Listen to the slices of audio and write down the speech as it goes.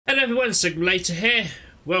Hello everyone, Simulator here.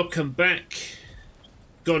 Welcome back.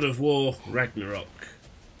 God of War, Ragnarok.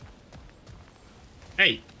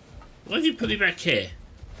 Hey, why have you put me back here?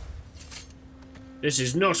 This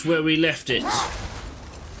is not where we left it.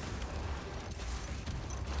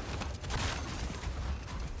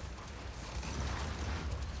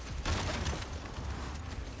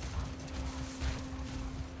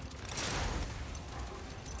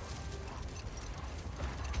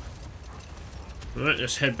 Right,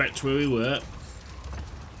 let's head back to where we were.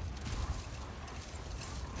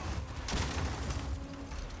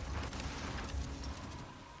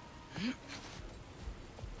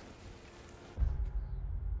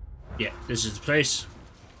 Yeah, this is the place.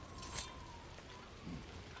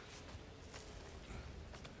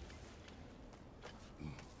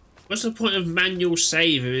 What's the point of manual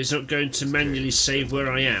save if it's not going to manually save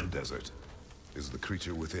where I am? Desert. Is the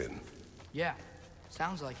creature within? Yeah,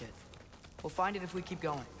 sounds like it. We'll find it if we keep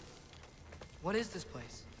going. What is this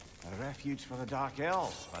place? A refuge for the Dark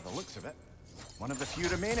Elves, by the looks of it. One of the few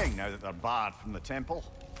remaining now that they're barred from the temple.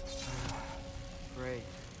 Great.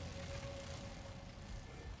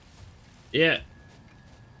 Yeah.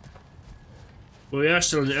 Well, we are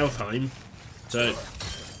still in Elfheim, so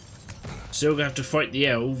still gonna have to fight the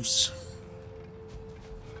elves.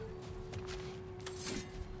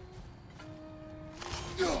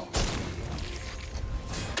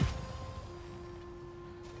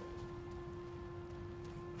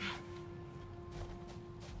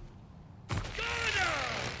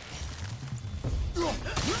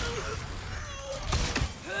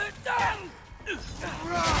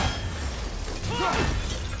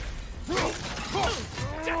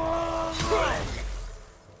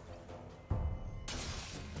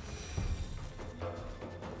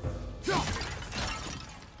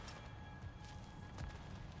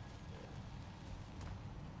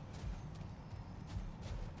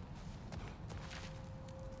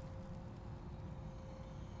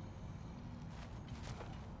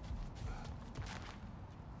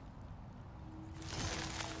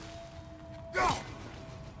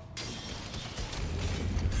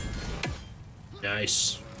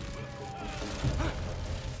 Nice.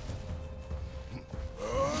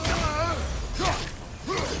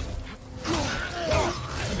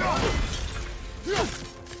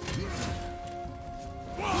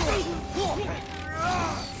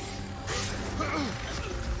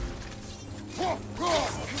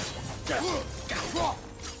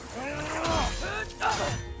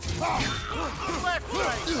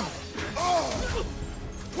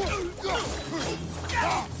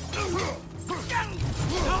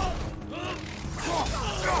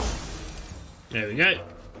 There we go.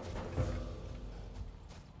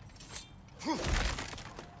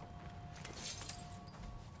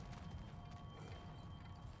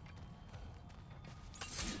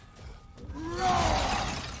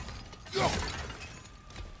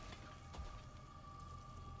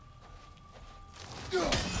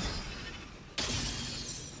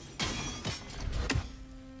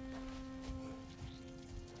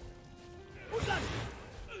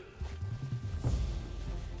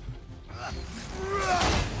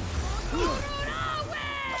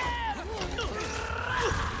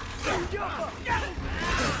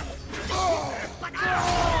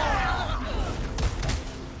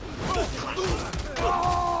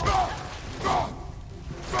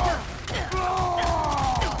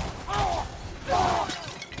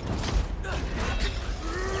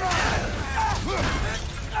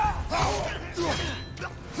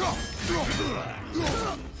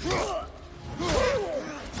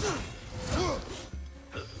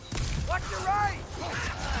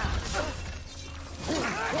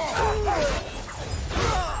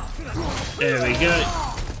 There we go.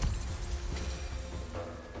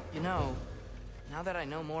 You know, now that I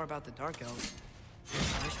know more about the Dark Elves,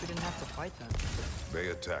 I wish we didn't have to fight them. They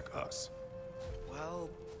attack us. Well,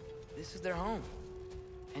 this is their home.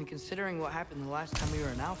 And considering what happened the last time we were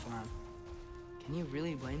in Alfheim, can you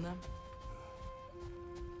really blame them?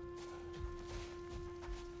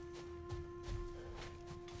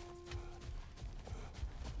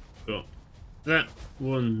 Got that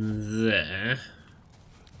one there.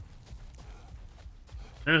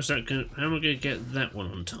 How's that going? How am I going to get that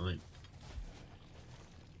one on time?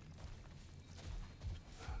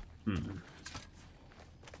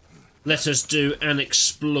 Let us do an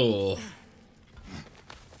explore.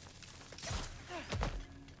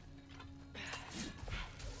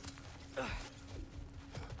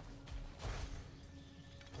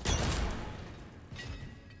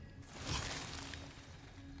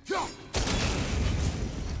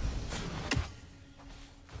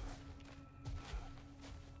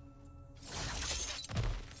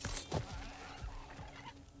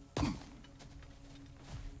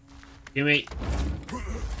 Gimme.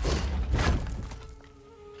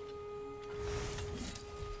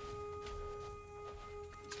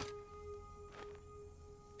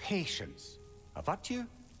 Patience. A virtue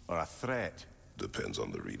or a threat? Depends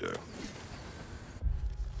on the reader.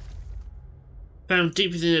 Found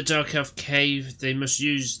deep within a dark elf cave, they must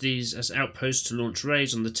use these as outposts to launch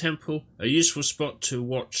raids on the temple, a useful spot to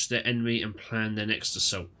watch their enemy and plan their next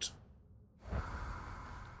assault.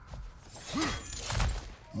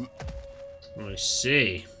 I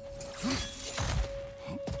see.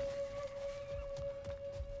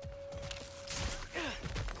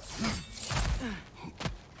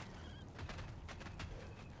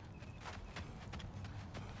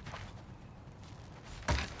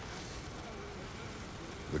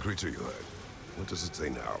 The creature you heard. What does it say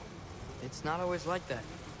now? It's not always like that.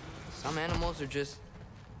 Some animals are just...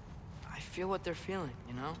 I feel what they're feeling,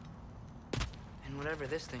 you know? And whatever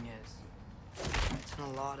this thing is, it's in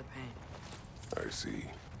a lot of pain. I see.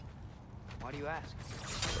 Why do you ask?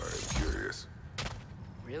 I am curious.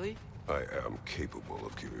 Really? I am capable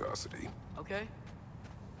of curiosity. Okay.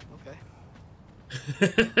 Okay.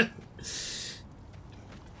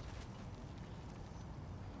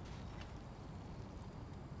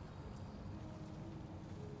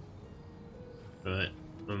 Right.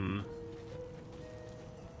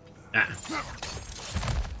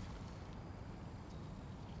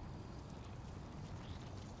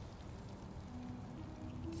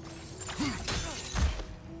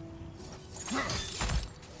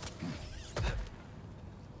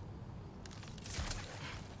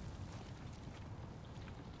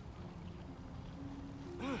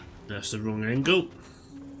 That's the wrong angle.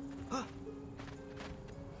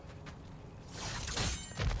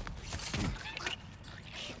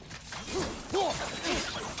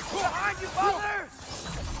 Behind you, father!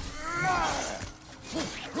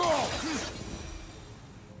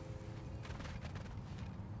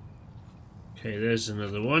 Okay, there's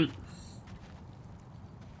another one.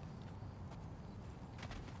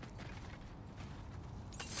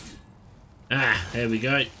 Ah, there we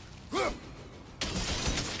go.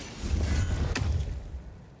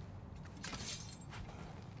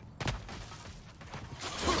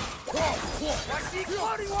 I see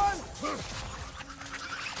floating one!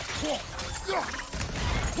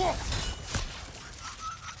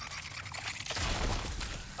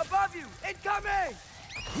 Above you! Incoming!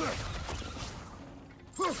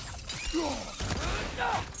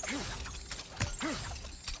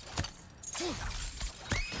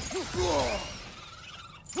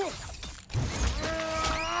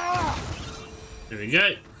 There we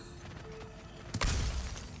go.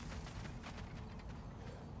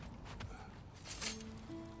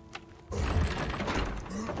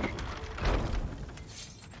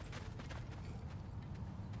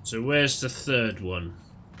 So where's the third one?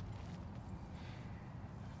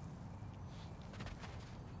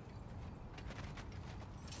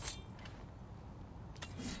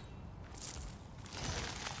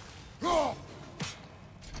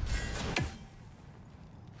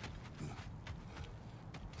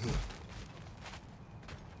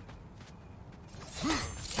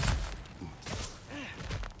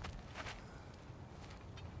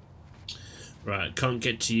 Right, can't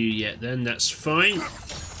get to you yet then, that's fine. Never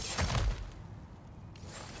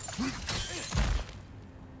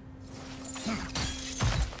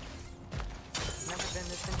been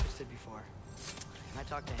this interested before. Can I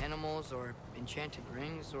talk to animals or enchanted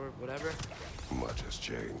rings or whatever? Much has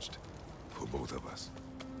changed. For both of us.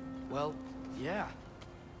 Well, yeah.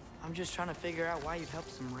 I'm just trying to figure out why you'd help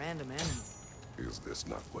some random animal. Is this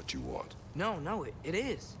not what you want? No, it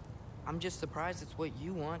is. I'm just surprised it's what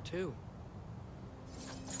you want too.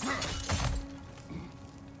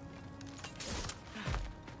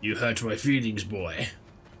 You hurt my feelings, boy.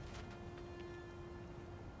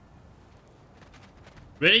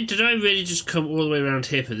 Really? Did I really just come all the way around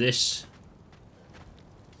here for this?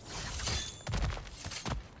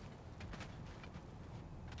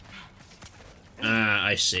 Ah,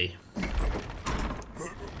 I see.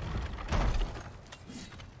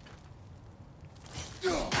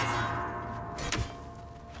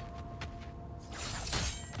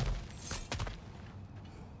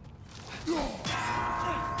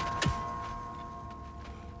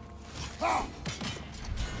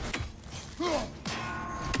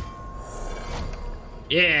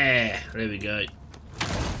 Yeah, there we go.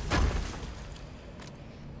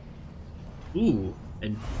 Ooh,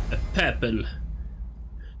 and a purple.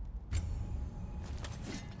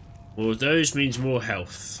 More of those means more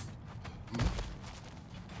health.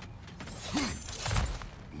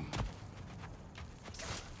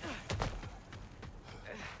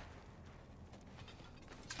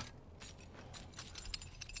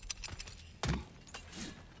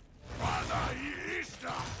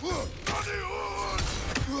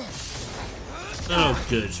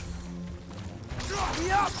 good.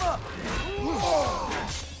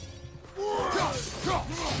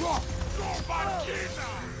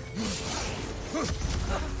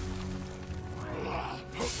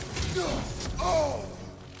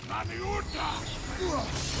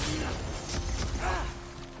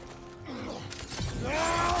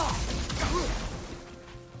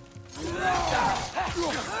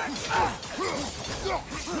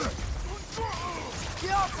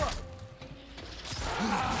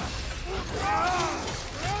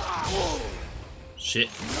 Shit.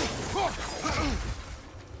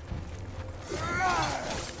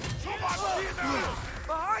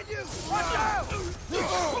 Behind you! Watch out!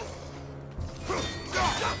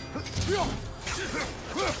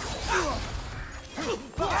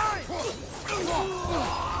 Behind!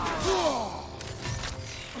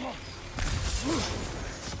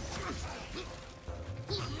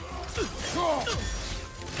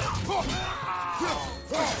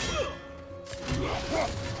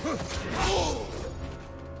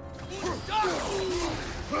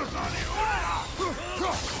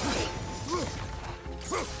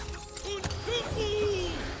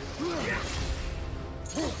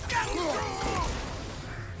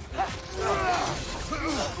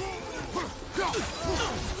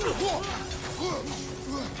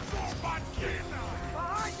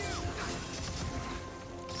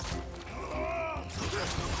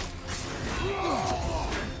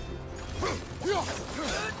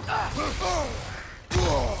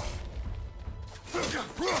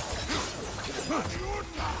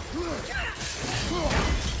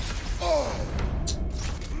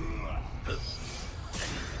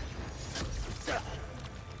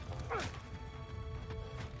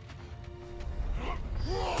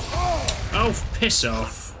 Oh, piss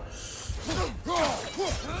off.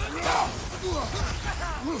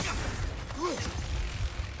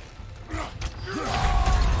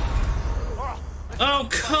 Oh,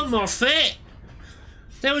 come off it!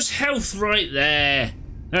 There was health right there.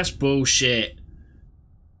 That's bullshit.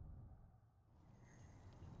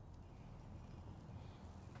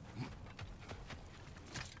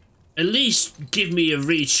 At least give me a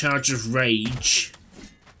recharge of rage.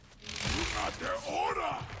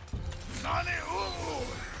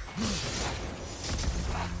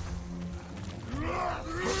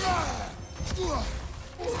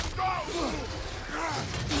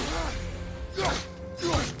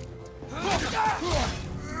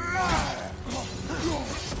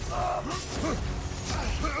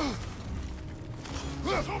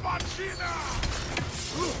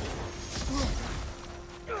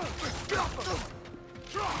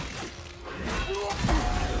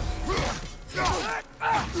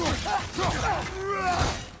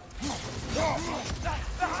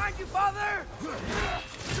 Behind you, father!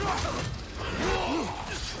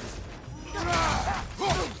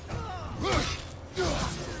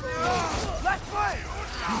 Let's play!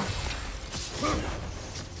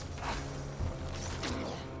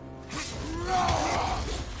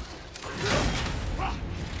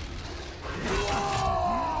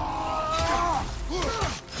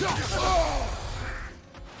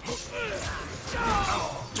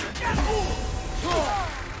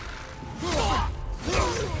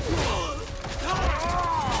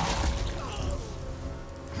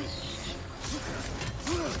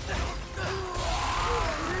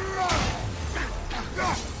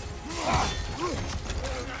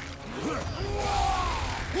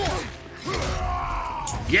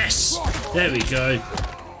 Yes! There we go.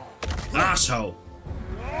 Asshole.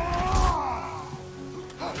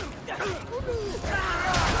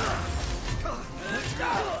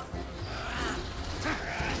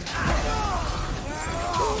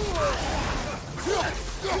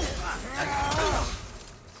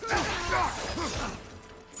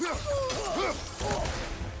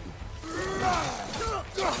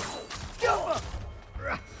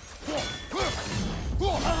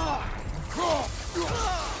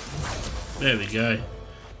 There we go.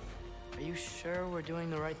 Are you sure we're doing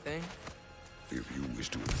the right thing? If you wish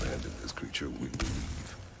to abandon this creature, we will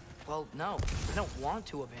leave. Well, no. I don't want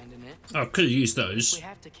to abandon it. Oh, could have used those. We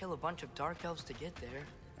have to kill a bunch of dark elves to get there.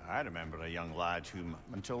 I remember a young lad whom,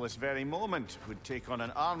 until this very moment, would take on an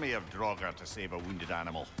army of Draugr to save a wounded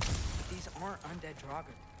animal. But these aren't undead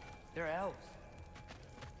Draugr. They're elves.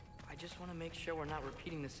 I just want to make sure we're not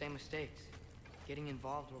repeating the same mistakes. Getting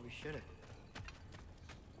involved where we shouldn't.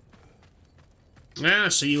 Ah,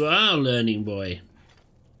 so you are learning, boy.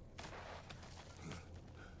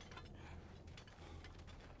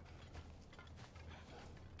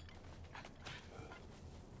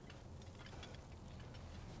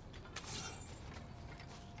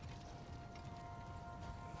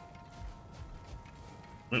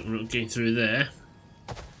 Right, we're not getting through there.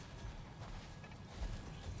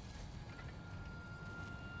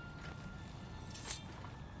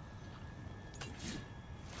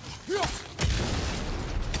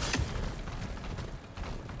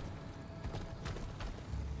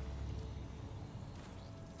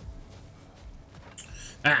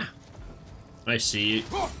 Ah! I see you.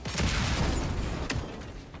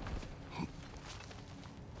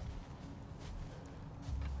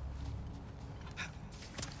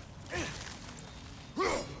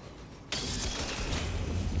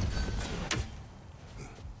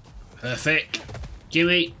 Perfect.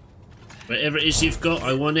 Gimme. Whatever it is you've got,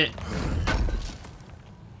 I want it.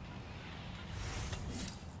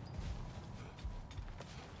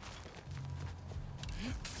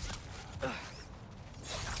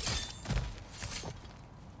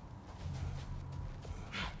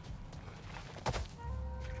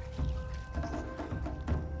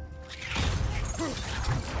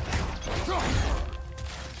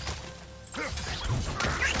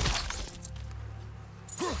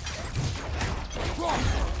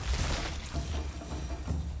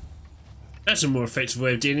 That's a more effective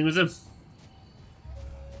way of dealing with them.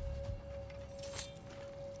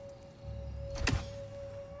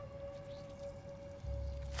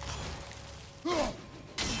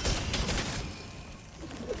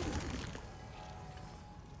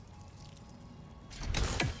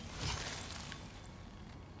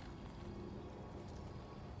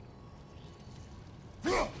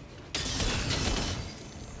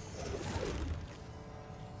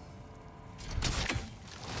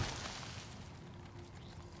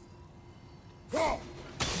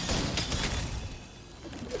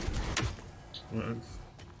 Right.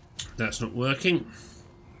 That's not working.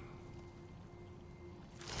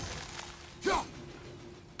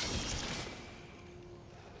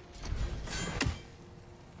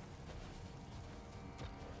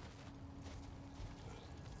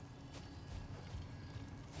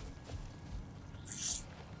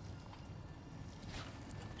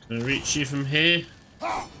 Can I reach you from here?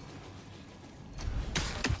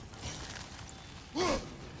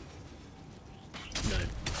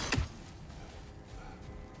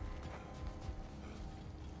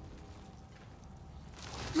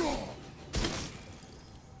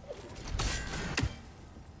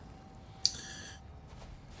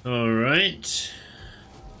 All right.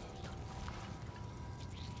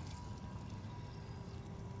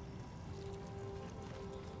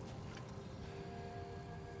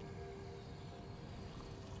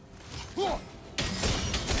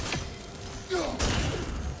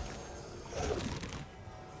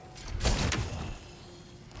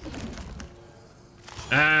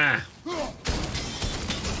 Ah!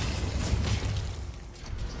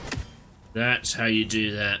 That's how you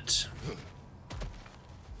do that.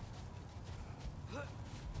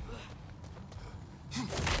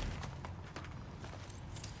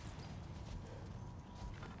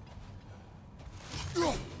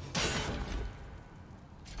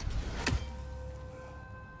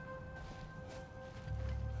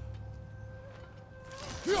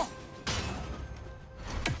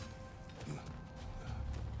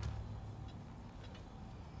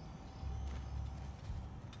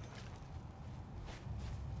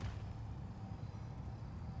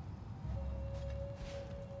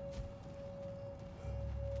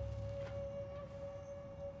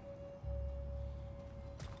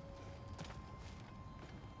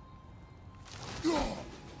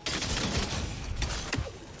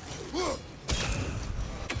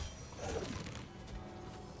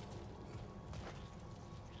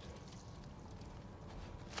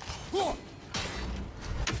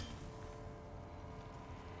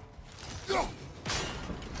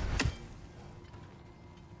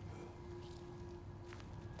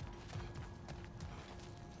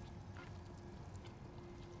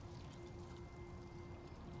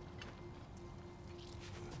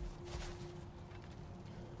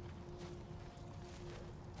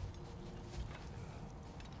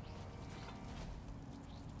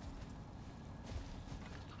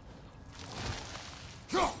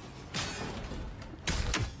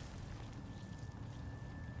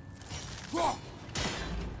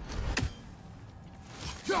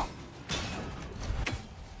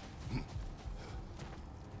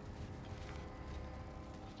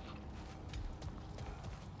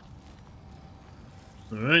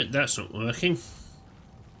 Alright, that's not working.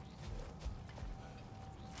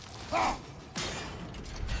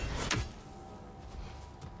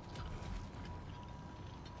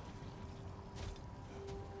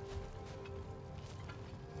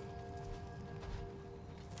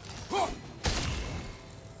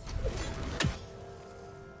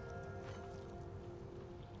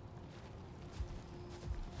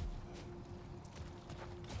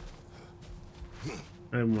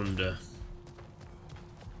 I wonder.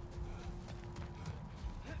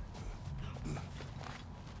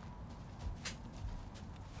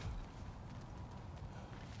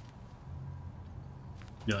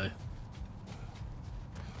 No.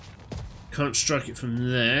 Can't strike it from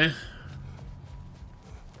there.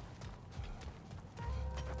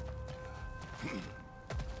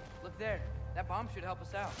 Look there. That bomb should help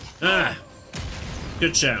us out. Ah!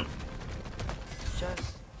 Good shout. It's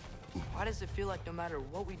just, why does it feel like no matter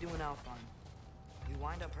what we do in Alphon, we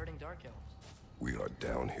wind up hurting Dark Elves? We are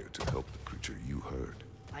down here to help the creature you heard.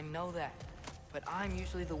 I know that, but I'm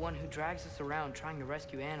usually the one who drags us around trying to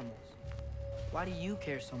rescue animals. Why do you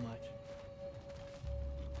care so much?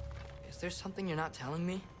 Is there something you're not telling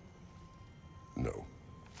me? No.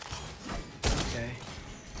 Okay.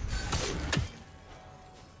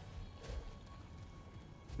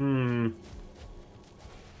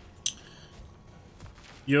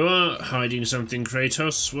 You are hiding something,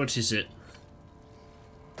 Kratos. What is it?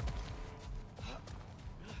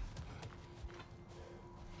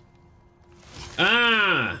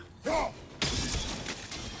 Ah!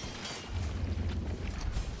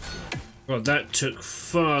 Well, that took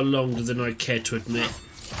far longer than I care to admit.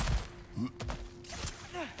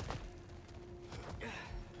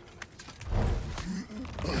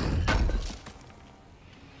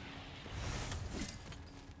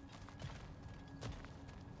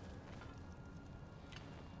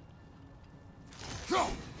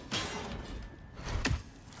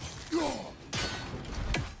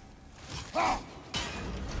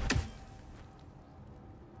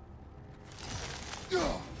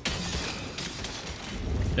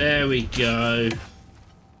 There we go.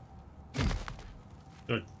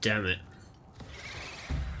 God damn it.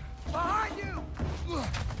 Behind you!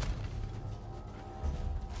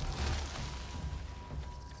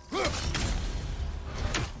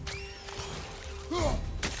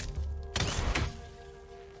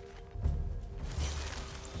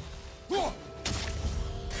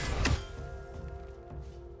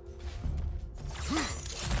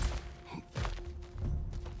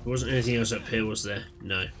 There wasn't anything else up here, was there?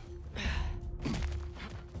 No.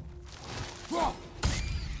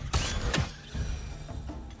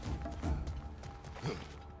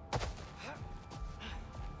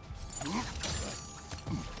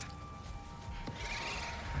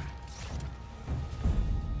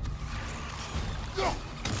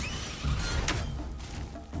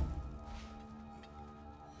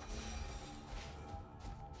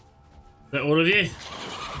 Is that all of you?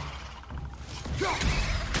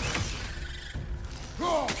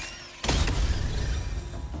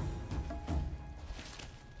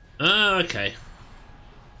 Ah, okay.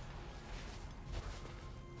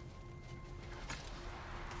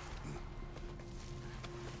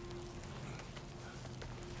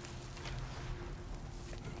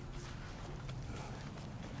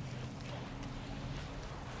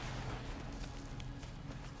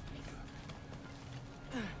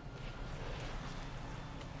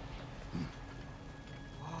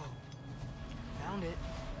 Found it.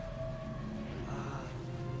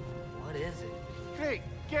 What is it? Great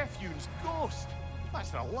Gefyun's ghost!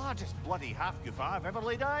 That's the largest bloody half-goof I've ever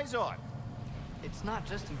laid eyes on. It's not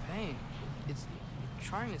just in pain. It's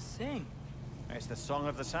trying to sing. It's the Song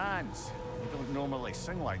of the Sands. We don't normally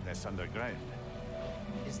sing like this underground.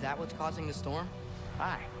 Is that what's causing the storm?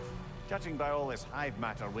 Aye. Judging by all this hive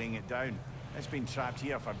matter weighing it down, it's been trapped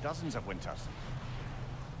here for dozens of winters.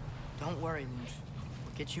 Don't worry, Lynch.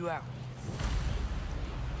 We'll get you out.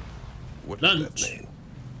 What does Lunch. that mean?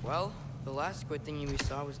 Well, the last squid thingy we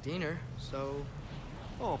saw was Diener, so...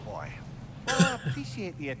 Oh boy. Well, I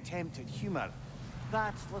appreciate the attempt at humor.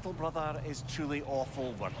 That, little brother, is truly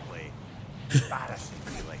awful wordplay. Embarrassing,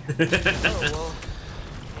 really. Oh, well,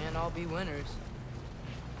 can't all be winners.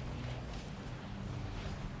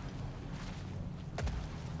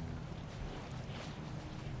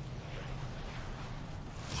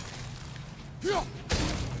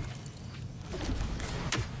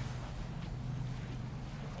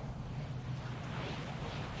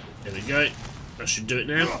 There we go. That should do it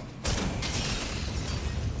now.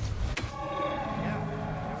 Yeah,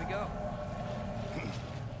 here we go.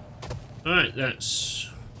 Alright, that's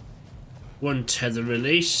one tether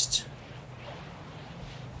released.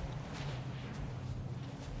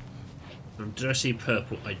 Did I see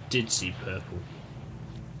purple? I did see purple.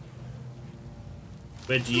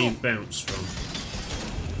 Where do you bounce from?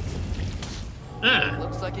 Ah!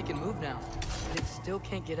 Looks like it can move now, but it still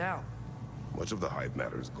can't get out. Much of the hive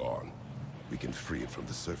matter is gone. We can free it from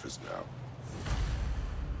the surface now.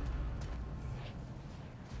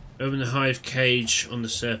 Open the hive cage on the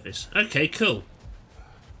surface. Okay, cool.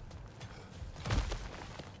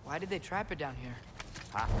 Why did they trap it down here?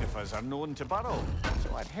 Half-Goofers are known to burrow,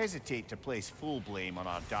 so I'd hesitate to place full blame on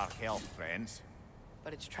our Dark Elf friends.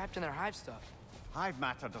 But it's trapped in their hive stuff. Hive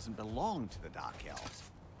matter doesn't belong to the Dark Elves,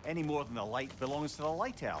 any more than the light belongs to the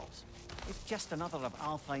Light Elves. It's just another of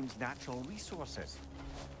Alfheim's natural resources,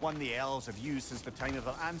 one the elves have used since the time of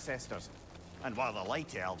their ancestors. And while the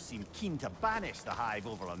Light Elves seem keen to banish the hive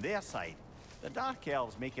over on their side, the Dark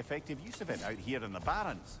Elves make effective use of it out here in the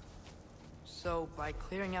Barrens. So, by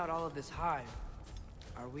clearing out all of this hive,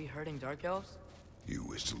 are we hurting Dark Elves? You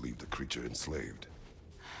wish to leave the creature enslaved?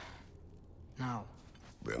 No.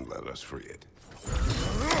 Then let us free it.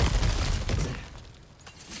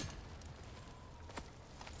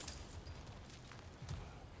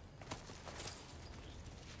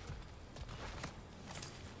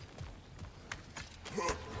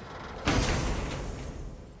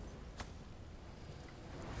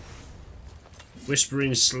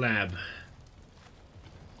 Whispering slab.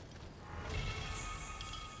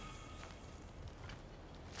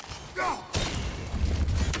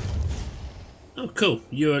 Oh, cool.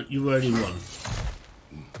 You already won.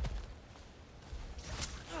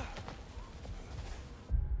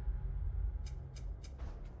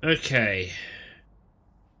 Okay.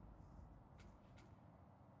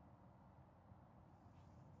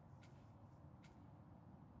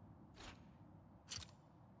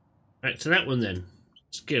 Back to that one then.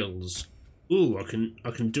 Skills. Ooh, I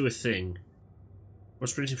can do a thing.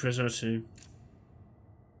 What's printing press R2?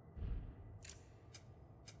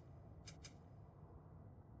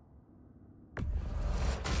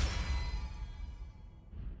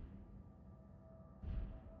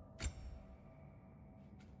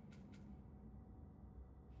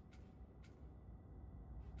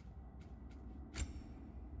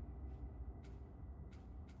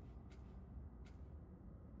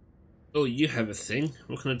 Oh, you have a thing.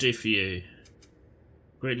 What can I do for you?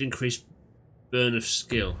 Greatly increased burn of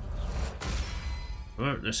skill.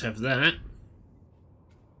 Alright, let's have that.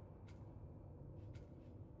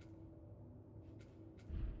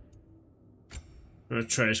 Alright,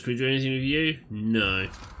 Trace, can we do anything with you? No.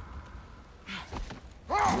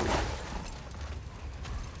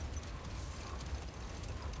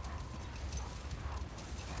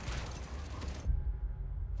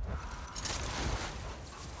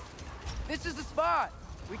 This is the spot!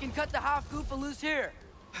 We can cut the half-goofa loose here!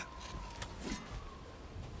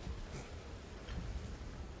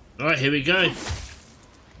 Alright, here we go.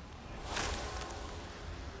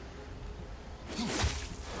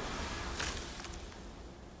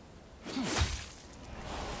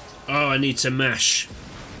 Oh, I need to mash.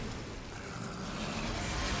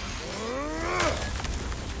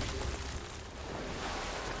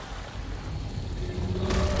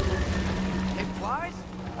 It flies?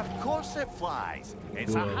 Of course it flies.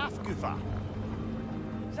 It's a Whoa. half-goofa.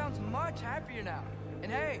 Sounds much happier now.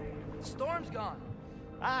 And hey, the storm's gone.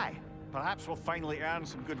 Aye, perhaps we'll finally earn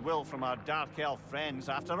some goodwill from our Dark Elf friends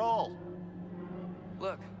after all.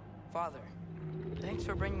 Look, Father, thanks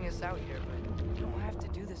for bringing us out here, but you don't have to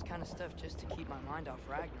do this kind of stuff just to keep my mind off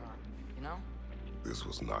Ragnarok, you know? This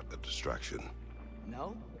was not a distraction.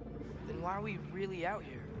 No? Then why are we really out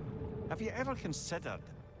here? Have you ever considered?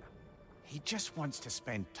 He just wants to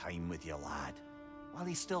spend time with you, lad. While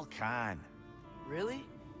he still can. Really?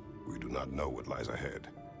 We do not know what lies ahead.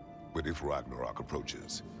 But if Ragnarok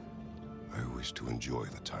approaches, I wish to enjoy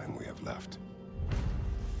the time we have left.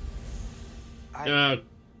 I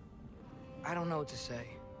don't know what to say.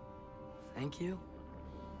 Thank you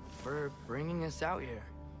for bringing us out here.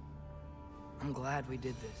 I'm glad we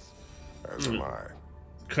did this. As am I.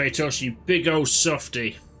 Kratos, you big old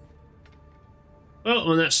softy. Well,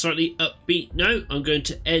 on that slightly upbeat note, I'm going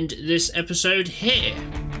to end this episode here.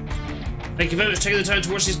 Thank you very much for taking the time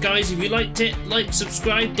to watch this, guys. If you liked it, like,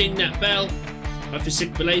 subscribe, ding that bell. I've been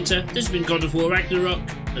sick for later. This has been God of War Ragnarok,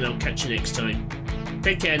 and I'll catch you next time.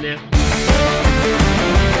 Take care now.